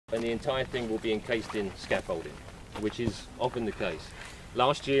and the entire thing will be encased in scaffolding, which is often the case.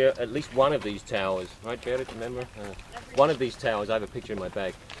 Last year, at least one of these towers, right, Berit, remember? One of these towers, I have a picture in my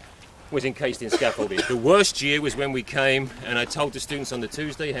bag, was encased in scaffolding. The worst year was when we came, and I told the students on the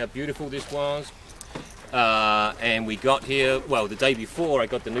Tuesday how beautiful this was. And we got here, well, the day before I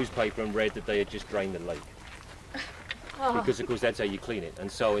got the newspaper and read that they had just drained the lake. Because, of course, that's how you clean it. And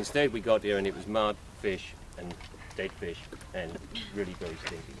so instead we got here and it was mud, fish, and dead fish, and really very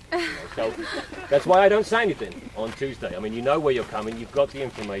stinky. You know? So that's why I don't say anything on Tuesday. I mean, you know where you're coming, you've got the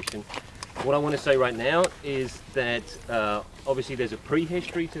information. What I want to say right now is that obviously there's a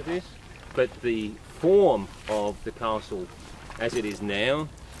prehistory to this, but the form of the castle as it is now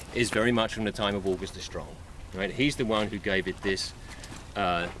is very much from the time of August the Strong. Right? He's the one who gave it this,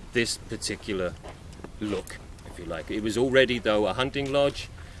 this particular look, if you like. It was already, though, a hunting lodge.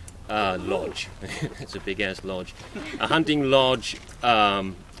 It's a big-ass lodge. A hunting lodge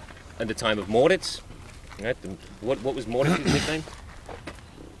at the time of Mortiz. Right? What was Mortiz's nickname?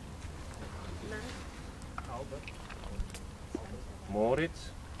 Mortiz.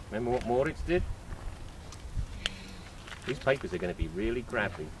 Remember what Mortiz did? These papers are going to be really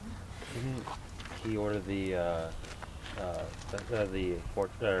crappy. He ordered the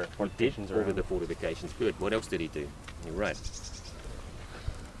fortifications. He did order the fortifications. Good. What else did he do? You're right.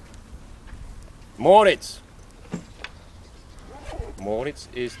 Mortiz. Mortiz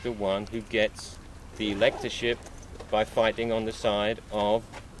is the one who gets the electorship by fighting on the side of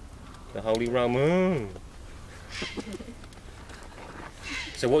the Holy Roman.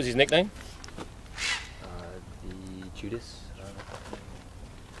 So what was his nickname? The Judas.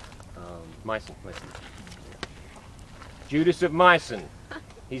 Meissen. Judas of Meissen.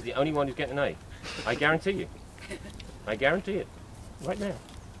 He's the only one who's getting an A. I guarantee you. I guarantee it. Right now.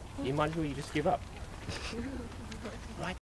 You might as well just give up.